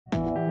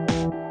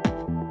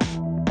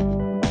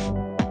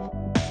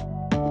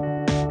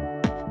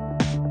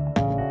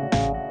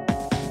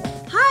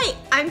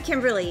I'm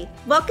Kimberly.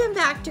 Welcome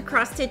back to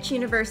Cross Stitch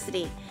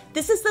University.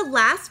 This is the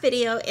last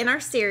video in our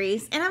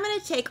series, and I'm going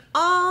to take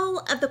all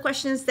of the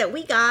questions that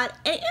we got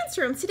and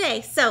answer them today.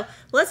 So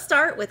let's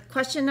start with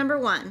question number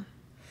 1.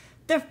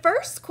 The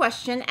first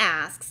question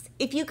asks,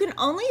 if you can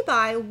only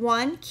buy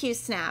one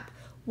Q-snap,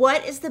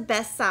 what is the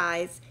best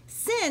size,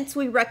 since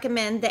we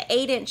recommend the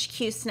 8-inch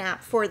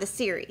Q-snap for the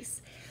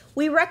series?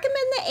 We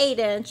recommend the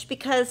 8-inch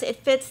because it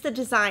fits the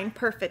design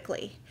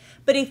perfectly.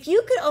 But if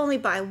you could only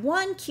buy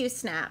one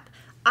Q-snap,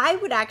 I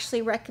would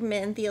actually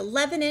recommend the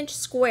 11-inch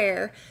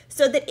square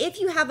so that if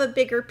you have a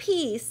bigger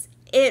piece,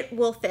 it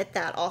will fit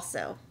that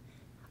also.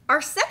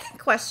 Our second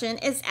question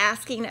is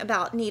asking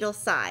about needle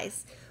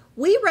size.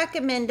 We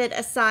recommended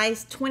a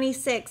size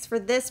 26 for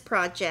this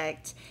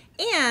project,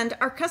 and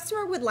our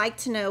customer would like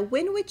to know,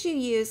 when would you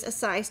use a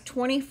size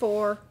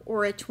 24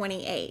 or a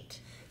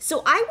 28?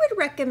 So I would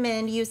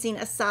recommend using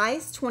a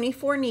size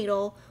 24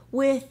 needle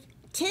with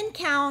 10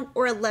 count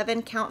or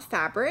 11 count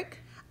fabric.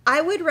 I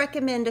would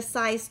recommend a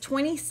size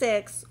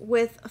 26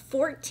 with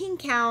 14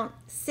 count,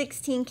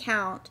 16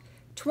 count,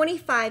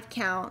 25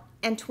 count,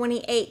 and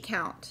 28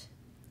 count.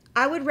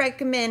 I would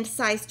recommend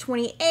size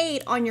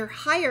 28 on your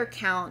higher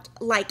count,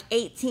 like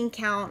 18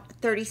 count,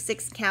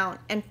 36 count,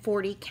 and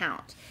 40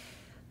 count.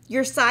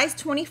 Your size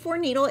 24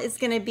 needle is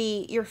going to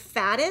be your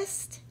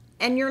fattest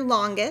and your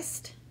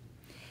longest.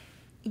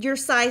 Your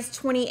size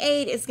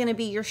 28 is going to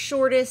be your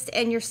shortest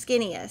and your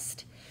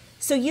skinniest.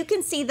 So you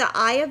can see the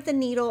eye of the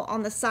needle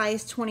on the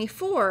size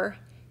 24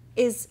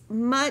 is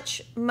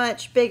much,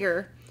 much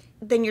bigger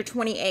than your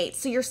 28.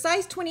 So your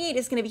size 28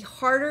 is going to be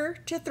harder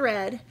to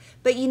thread,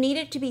 but you need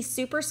it to be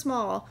super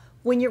small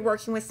when you're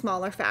working with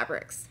smaller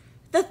fabrics.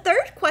 The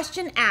third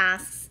question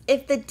asks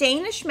if the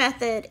Danish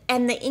method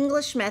and the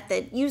English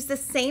method use the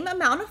same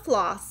amount of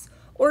floss,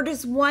 or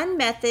does one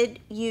method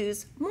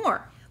use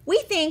more? We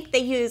think they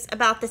use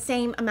about the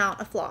same amount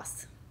of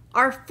floss.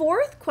 Our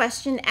fourth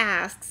question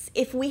asks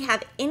if we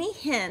have any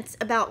hints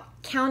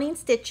about counting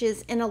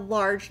stitches in a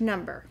large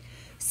number.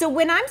 So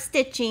when I'm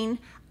stitching,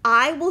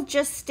 I will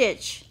just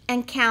stitch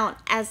and count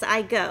as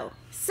I go.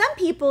 Some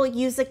people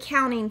use a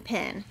counting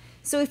pin.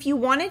 So if you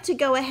wanted to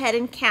go ahead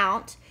and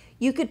count,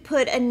 you could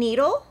put a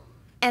needle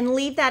and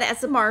leave that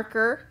as a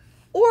marker,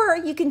 or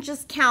you can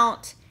just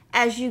count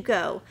as you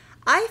go.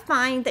 I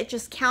find that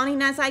just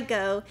counting as I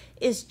go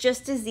is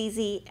just as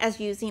easy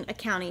as using a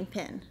counting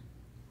pin.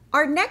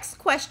 Our next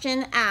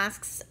question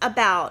asks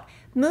about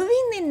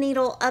moving the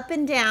needle up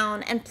and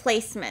down and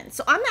placement.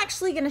 So I'm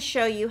actually going to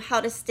show you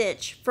how to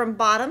stitch from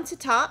bottom to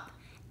top,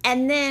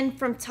 and then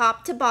from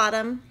top to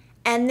bottom,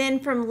 and then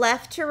from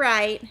left to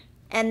right,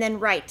 and then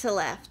right to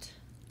left.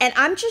 And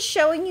I'm just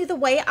showing you the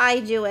way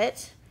I do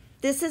it.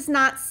 This is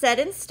not set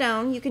in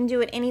stone. You can do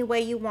it any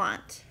way you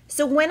want.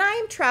 So when I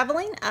am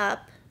traveling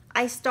up,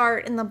 I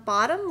start in the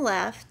bottom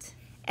left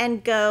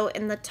and go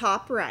in the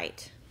top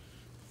right.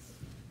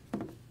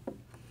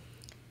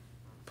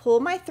 Pull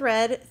my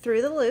thread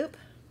through the loop,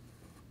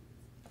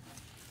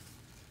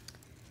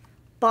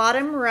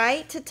 bottom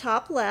right to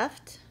top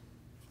left,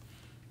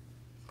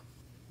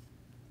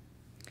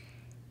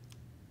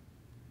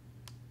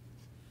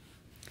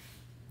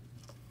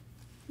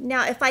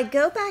 now if I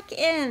go back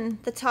in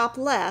the top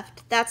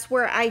left, that's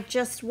where I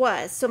just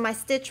was, so my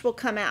stitch will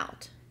come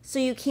out, so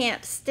you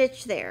can't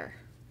stitch there.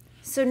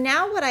 So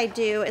now what I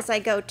do is I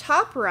go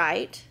top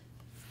right,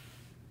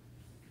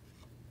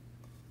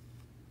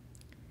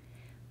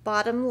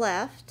 bottom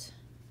left,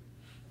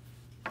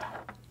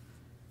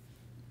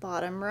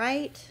 bottom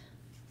right,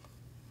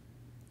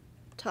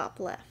 top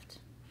left.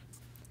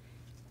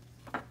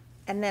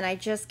 And then I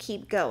just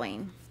keep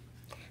going.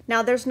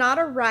 Now there's not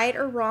a right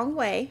or wrong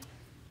way.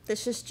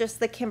 This is just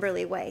the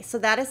Kimberly way. So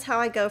that is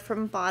how I go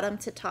from bottom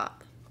to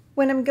top.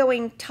 When I'm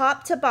going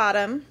top to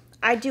bottom,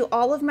 I do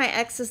all of my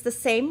X's the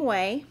same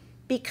way,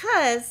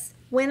 because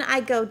when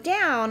I go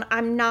down,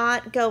 I'm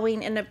not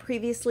going in a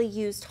previously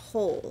used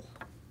hole.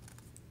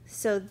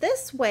 So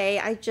this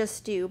way I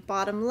just do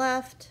bottom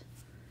left,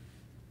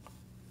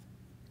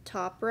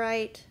 top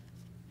right,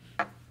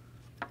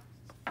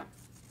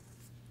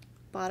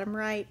 bottom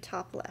right,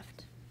 top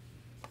left.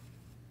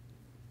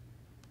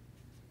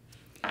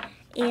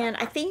 And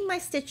I think my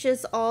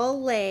stitches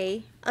all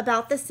lay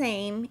about the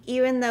same,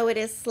 even though it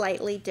is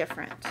slightly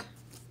different.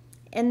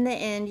 In the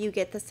end, you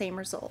get the same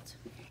result.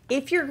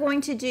 If you're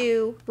going to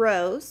do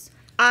rows,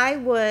 I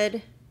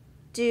would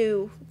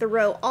do the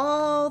row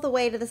all the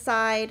way to the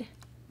side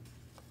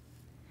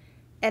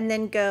and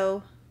then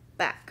go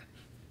back.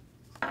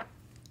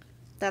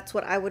 That's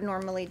what I would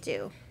normally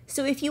do.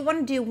 So if you want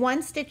to do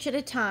one stitch at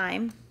a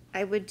time,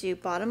 I would do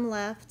bottom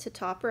left to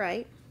top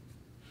right,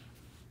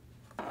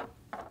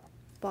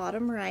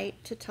 bottom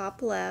right to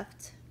top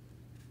left,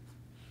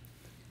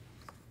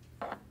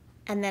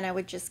 and then I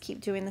would just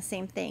keep doing the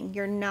same thing.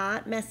 You're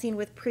not messing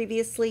with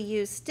previously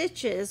used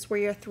stitches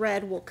where your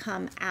thread will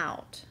come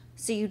out,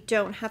 so you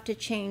don't have to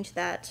change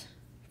that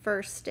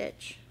first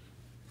stitch.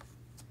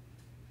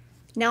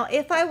 Now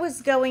if I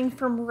was going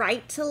from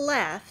right to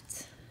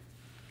left,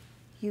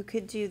 you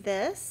could do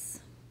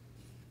this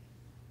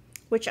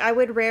which I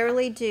would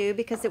rarely do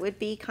because it would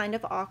be kind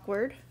of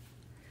awkward.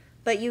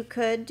 But you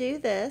could do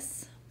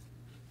this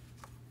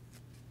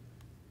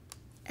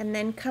and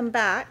then come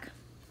back.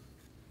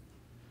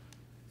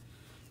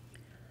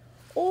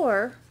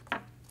 Or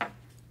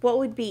what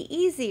would be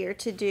easier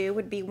to do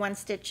would be one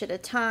stitch at a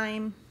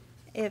time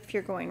if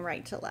you're going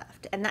right to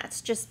left. And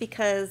that's just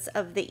because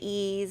of the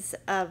ease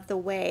of the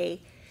way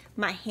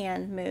my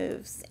hand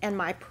moves and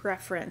my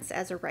preference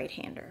as a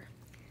right-hander.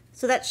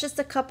 So that's just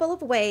a couple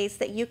of ways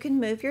that you can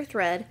move your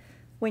thread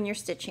when you're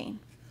stitching.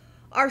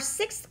 Our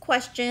sixth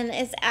question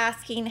is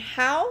asking,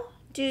 how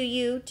do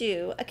you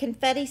do a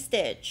confetti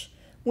stitch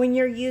when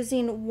you're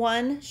using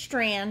one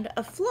strand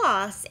of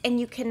floss and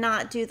you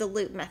cannot do the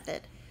loop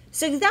method?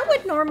 So that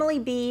would normally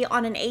be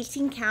on an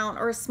 18 count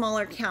or a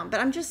smaller count,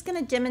 but I'm just going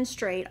to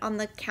demonstrate on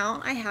the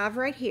count I have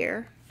right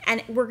here.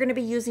 And we're going to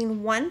be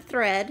using one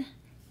thread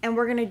and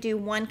we're going to do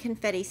one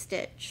confetti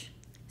stitch.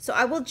 So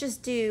I will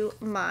just do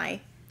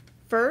my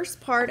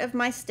first part of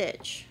my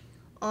stitch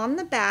on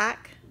the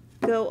back,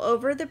 go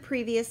over the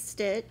previous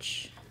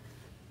stitch,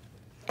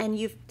 and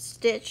you've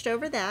stitched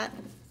over that,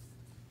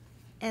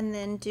 and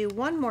then do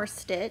one more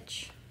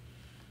stitch.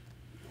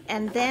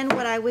 And then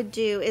what I would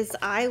do is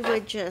I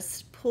would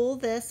just pull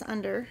this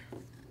under,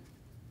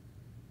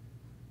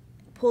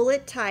 pull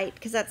it tight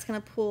because that's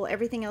going to pull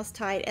everything else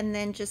tight, and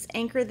then just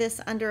anchor this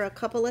under a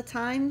couple of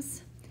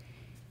times.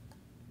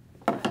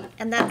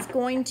 And that's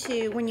going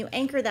to, when you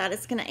anchor that,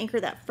 it's going to anchor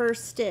that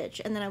first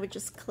stitch, and then I would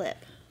just clip.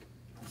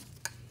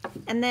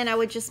 And then I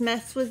would just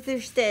mess with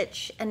your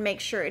stitch and make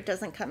sure it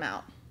doesn't come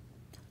out.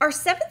 Our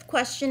seventh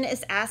question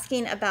is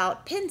asking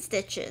about pin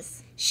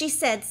stitches. She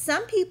said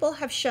some people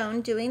have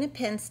shown doing a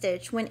pin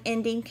stitch when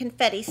ending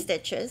confetti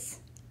stitches.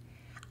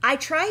 I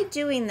tried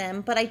doing them,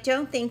 but I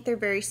don't think they're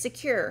very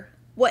secure.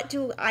 What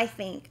do I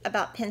think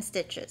about pin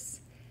stitches?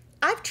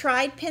 I've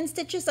tried pin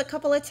stitches a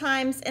couple of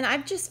times and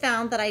I've just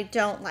found that I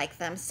don't like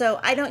them, so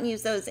I don't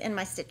use those in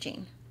my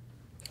stitching.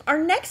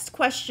 Our next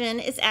question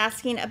is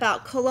asking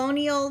about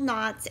colonial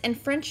knots and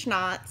French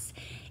knots,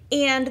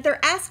 and they're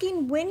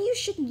asking when you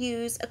should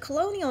use a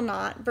colonial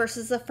knot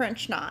versus a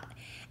French knot.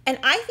 And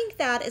I think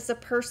that is a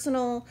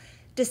personal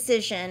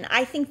decision.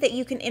 I think that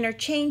you can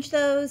interchange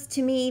those.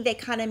 To me, they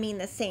kind of mean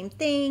the same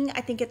thing.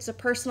 I think it's a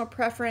personal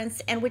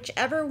preference, and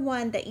whichever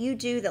one that you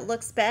do that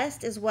looks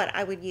best is what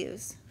I would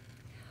use.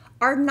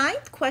 Our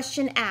ninth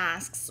question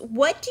asks,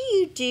 what do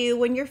you do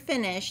when you're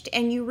finished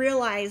and you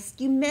realize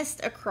you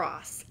missed a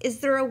cross? Is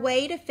there a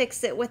way to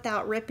fix it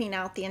without ripping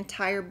out the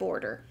entire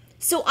border?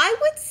 So I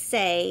would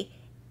say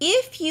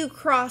if you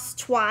cross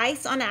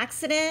twice on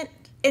accident,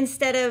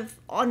 instead of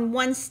on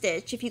one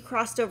stitch, if you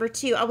crossed over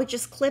two, I would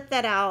just clip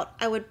that out.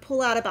 I would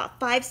pull out about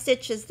 5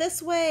 stitches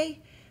this way,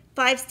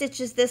 5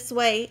 stitches this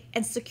way,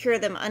 and secure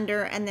them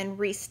under and then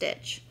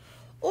restitch.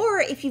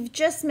 Or if you've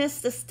just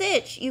missed a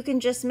stitch, you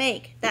can just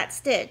make that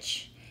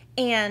stitch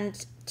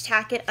and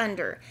tack it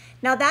under.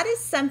 Now that is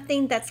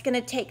something that's going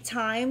to take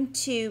time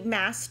to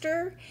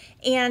master,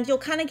 and you'll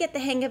kind of get the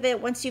hang of it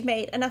once you've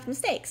made enough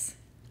mistakes.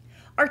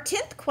 Our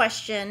 10th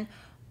question,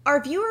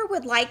 our viewer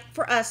would like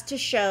for us to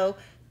show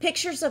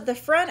pictures of the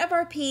front of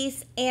our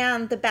piece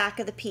and the back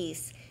of the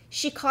piece.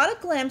 She caught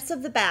a glimpse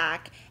of the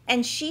back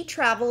and she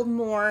traveled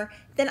more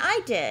than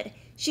I did.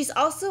 She's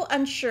also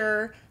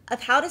unsure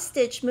of how to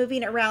stitch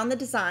moving around the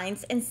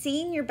designs, and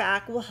seeing your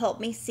back will help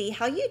me see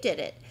how you did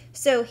it.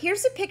 So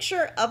here's a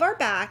picture of our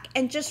back,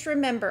 and just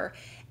remember,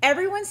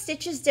 everyone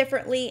stitches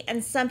differently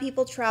and some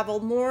people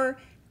travel more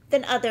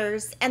than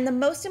others, and the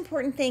most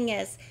important thing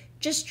is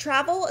just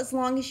travel as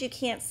long as you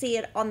can't see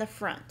it on the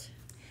front.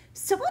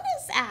 Someone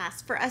has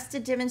asked for us to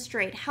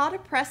demonstrate how to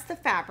press the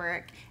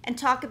fabric and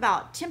talk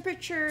about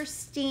temperature,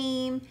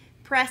 steam,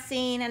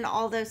 pressing, and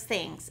all those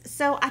things.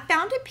 So I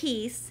found a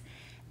piece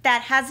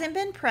that hasn't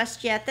been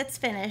pressed yet that's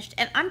finished,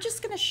 and I'm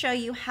just going to show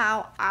you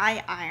how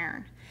I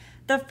iron.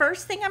 The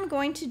first thing I'm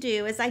going to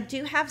do is I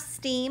do have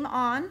steam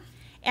on,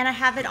 and I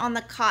have it on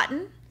the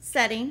cotton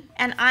setting,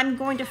 and I'm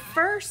going to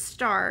first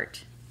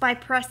start by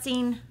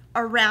pressing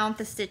around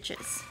the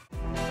stitches.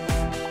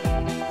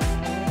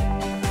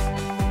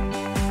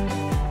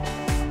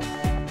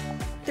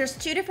 There's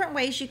 2 different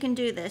ways you can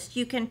do this.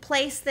 You can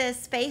place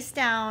this face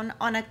down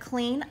on a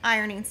clean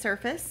ironing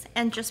surface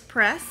and just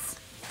press.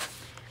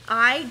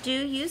 I do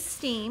use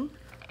steam,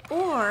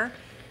 or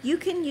you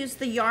can use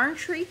the Yarn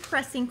Tree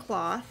pressing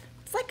cloth.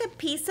 It's like a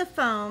piece of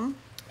foam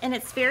and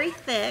it's very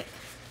thick,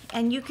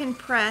 and you can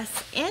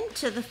press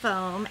into the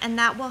foam and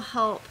that will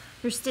help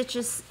your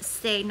stitches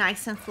stay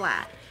nice and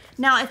flat.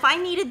 Now if I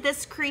needed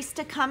this crease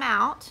to come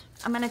out,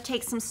 I'm going to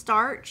take some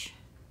starch,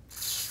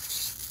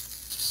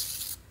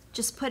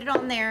 just put it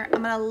on there.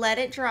 I'm going to let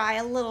it dry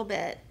a little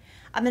bit.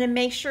 I'm going to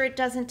make sure it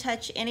doesn't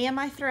touch any of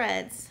my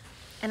threads,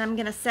 and I'm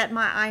going to set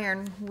my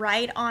iron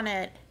right on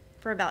it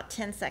for about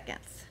 10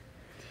 seconds.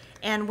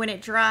 And when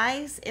it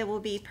dries, it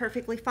will be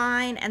perfectly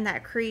fine and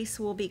that crease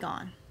will be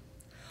gone.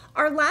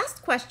 Our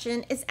last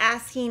question is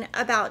asking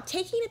about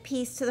taking a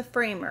piece to the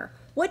framer.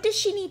 What does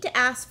she need to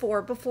ask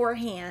for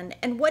beforehand,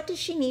 and what does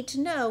she need to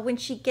know when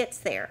she gets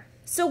there?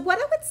 So what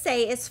I would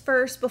say is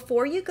first,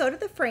 before you go to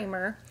the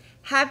framer,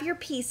 have your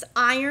piece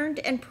ironed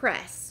and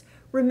pressed.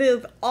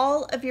 Remove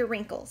all of your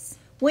wrinkles.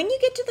 When you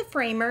get to the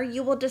framer,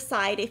 you will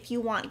decide if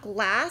you want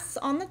glass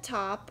on the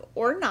top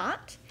or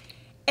not.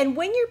 And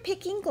when you're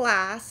picking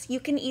glass, you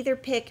can either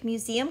pick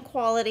museum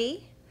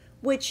quality,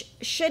 which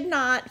should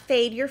not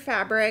fade your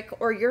fabric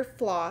or your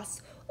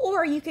floss,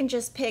 or you can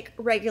just pick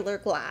regular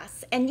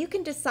glass. And you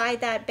can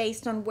decide that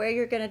based on where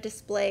you're going to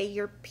display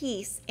your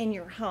piece in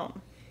your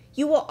home.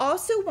 You will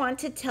also want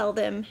to tell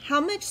them how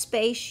much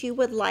space you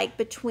would like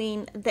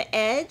between the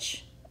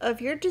edge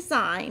of your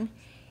design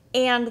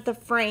and the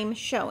frame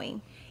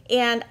showing.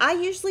 And I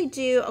usually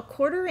do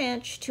 1/4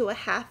 inch to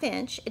 1/2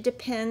 inch. It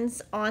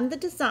depends on the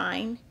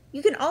design.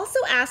 You can also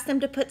ask them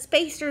to put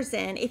spacers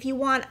in if you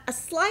want a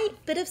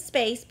slight bit of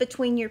space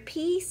between your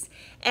piece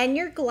and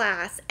your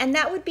glass, and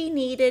that would be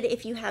needed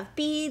if you have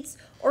beads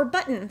or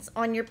buttons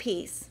on your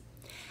piece.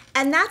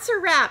 And that's a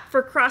wrap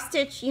for Cross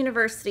Stitch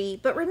University,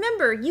 but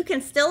remember, you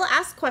can still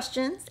ask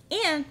questions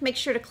and make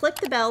sure to click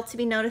the bell to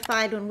be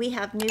notified when we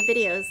have new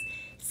videos.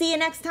 See you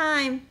next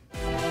time.